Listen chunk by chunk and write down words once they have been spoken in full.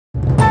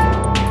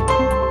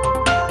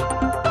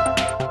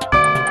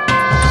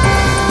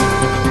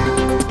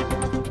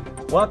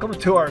Welcome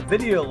to our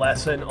video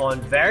lesson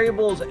on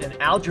variables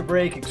and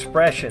algebraic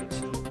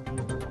expressions.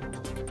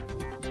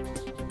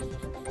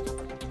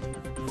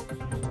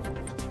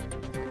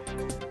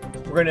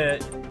 We're going to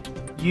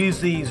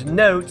use these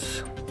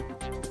notes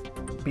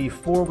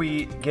before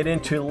we get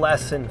into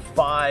lesson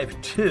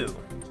 5.2.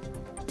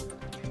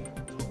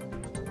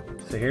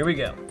 So here we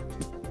go.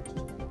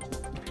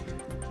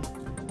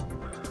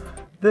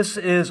 This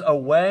is a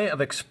way of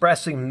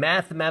expressing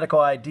mathematical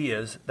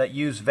ideas that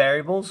use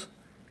variables,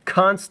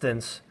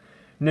 constants,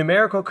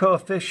 numerical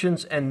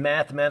coefficients, and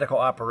mathematical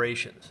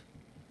operations.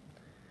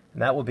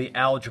 And that will be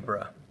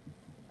algebra.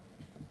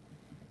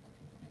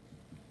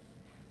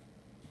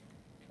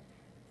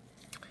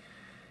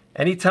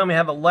 Anytime we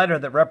have a letter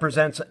that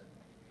represents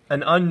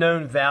an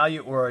unknown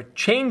value or a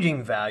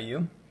changing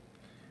value,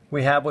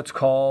 we have what's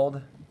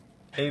called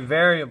a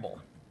variable.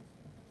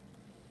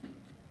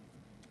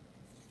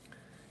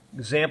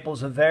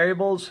 Examples of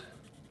variables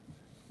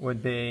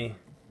would be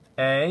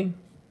A,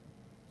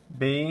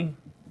 B,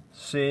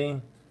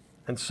 C,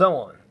 and so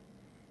on.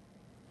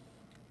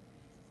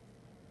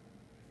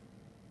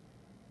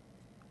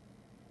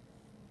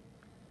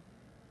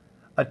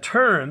 A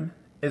term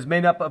is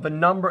made up of a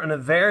number and a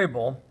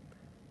variable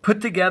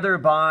put together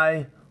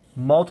by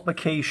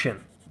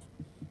multiplication.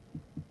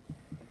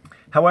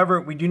 However,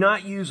 we do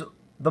not use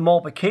the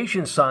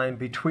multiplication sign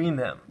between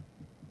them.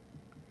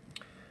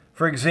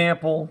 For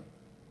example,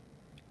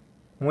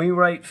 when we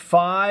write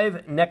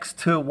 5 next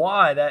to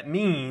y, that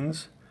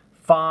means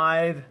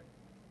 5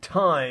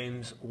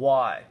 times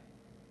y.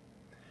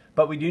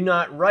 But we do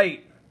not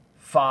write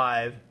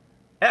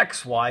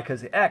 5xy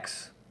because the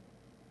x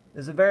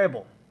is a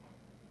variable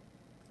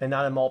and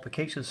not a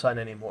multiplication sign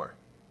anymore.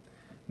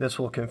 This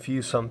will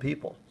confuse some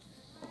people.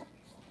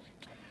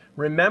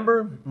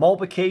 Remember,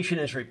 multiplication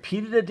is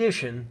repeated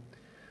addition,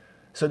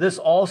 so this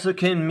also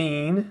can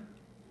mean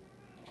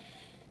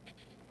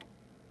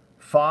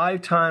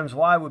 5 times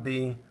y would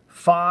be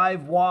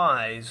 5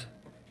 y's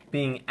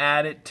being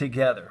added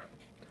together.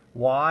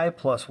 Y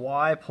plus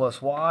y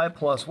plus y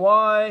plus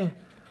y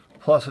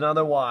plus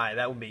another y.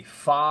 That would be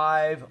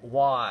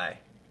 5y,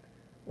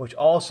 which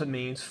also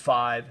means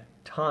 5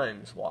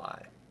 times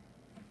y.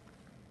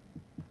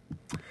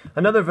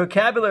 Another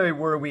vocabulary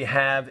word we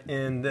have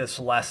in this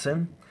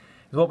lesson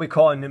is what we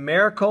call a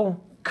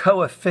numerical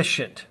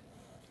coefficient.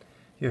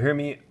 You'll hear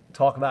me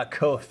talk about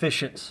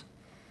coefficients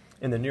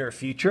in the near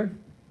future.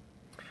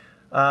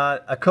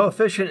 A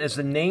coefficient is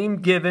the name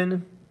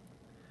given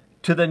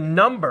to the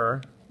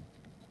number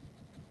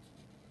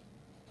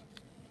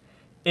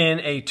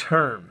in a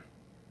term.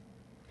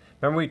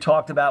 Remember we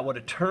talked about what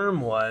a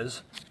term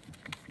was.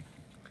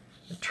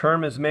 A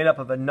term is made up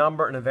of a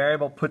number and a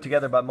variable put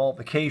together by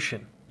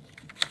multiplication.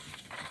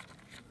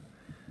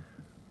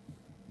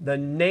 The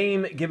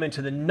name given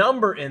to the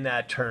number in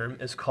that term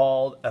is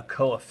called a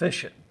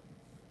coefficient.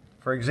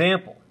 For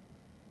example,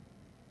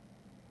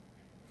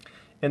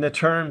 in the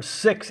term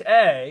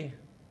 6a,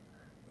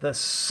 the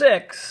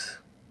 6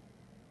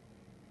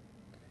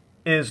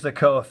 is the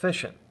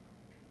coefficient.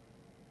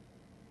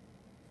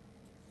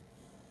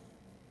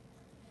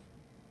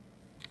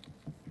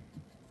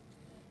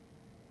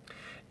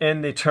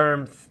 In the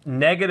term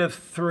negative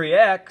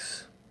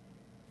 3x,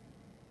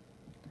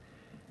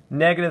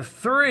 negative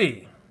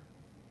 3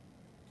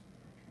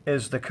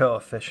 is the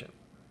coefficient.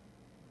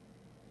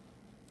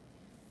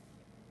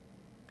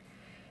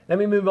 Then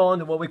we move on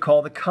to what we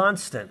call the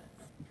constant.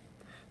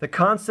 The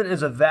constant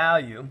is a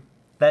value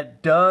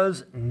that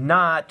does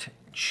not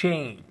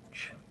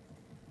change.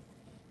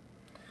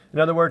 In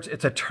other words,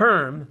 it's a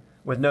term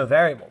with no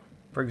variable.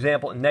 For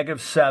example,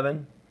 negative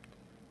 7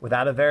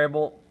 without a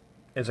variable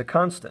is a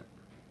constant.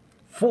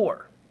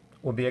 4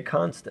 will be a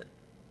constant.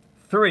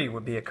 3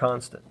 would be a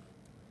constant.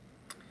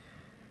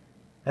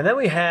 And then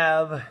we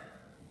have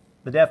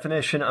the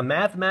definition, a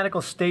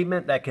mathematical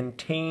statement that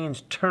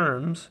contains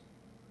terms,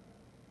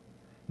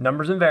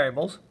 numbers and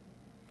variables,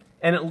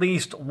 and at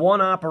least one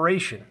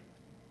operation.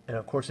 And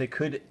of course, they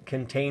could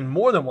contain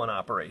more than one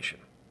operation.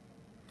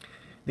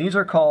 These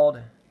are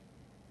called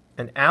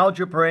an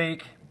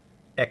algebraic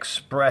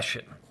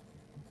expression.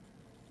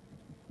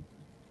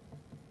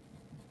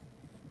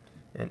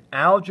 An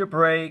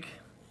algebraic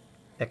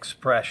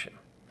expression.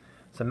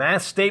 It's a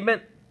math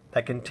statement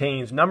that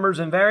contains numbers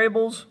and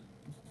variables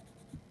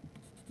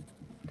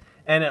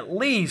and at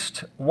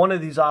least one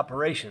of these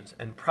operations,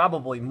 and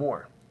probably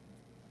more.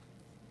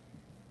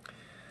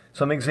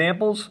 Some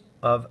examples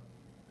of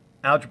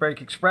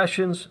algebraic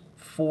expressions: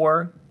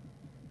 4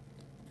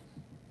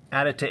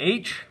 added to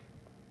h,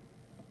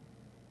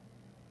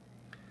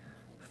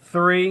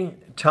 3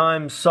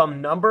 times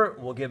some number,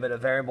 we'll give it a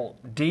variable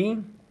d,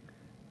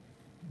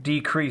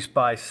 decreased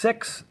by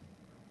 6.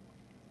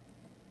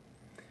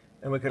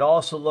 And we could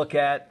also look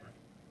at,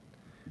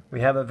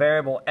 we have a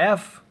variable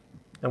f,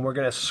 and we're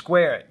going to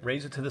square it,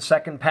 raise it to the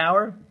second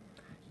power,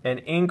 and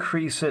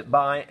increase it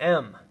by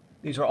m.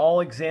 These are all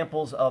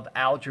examples of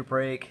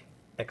algebraic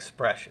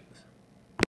expressions.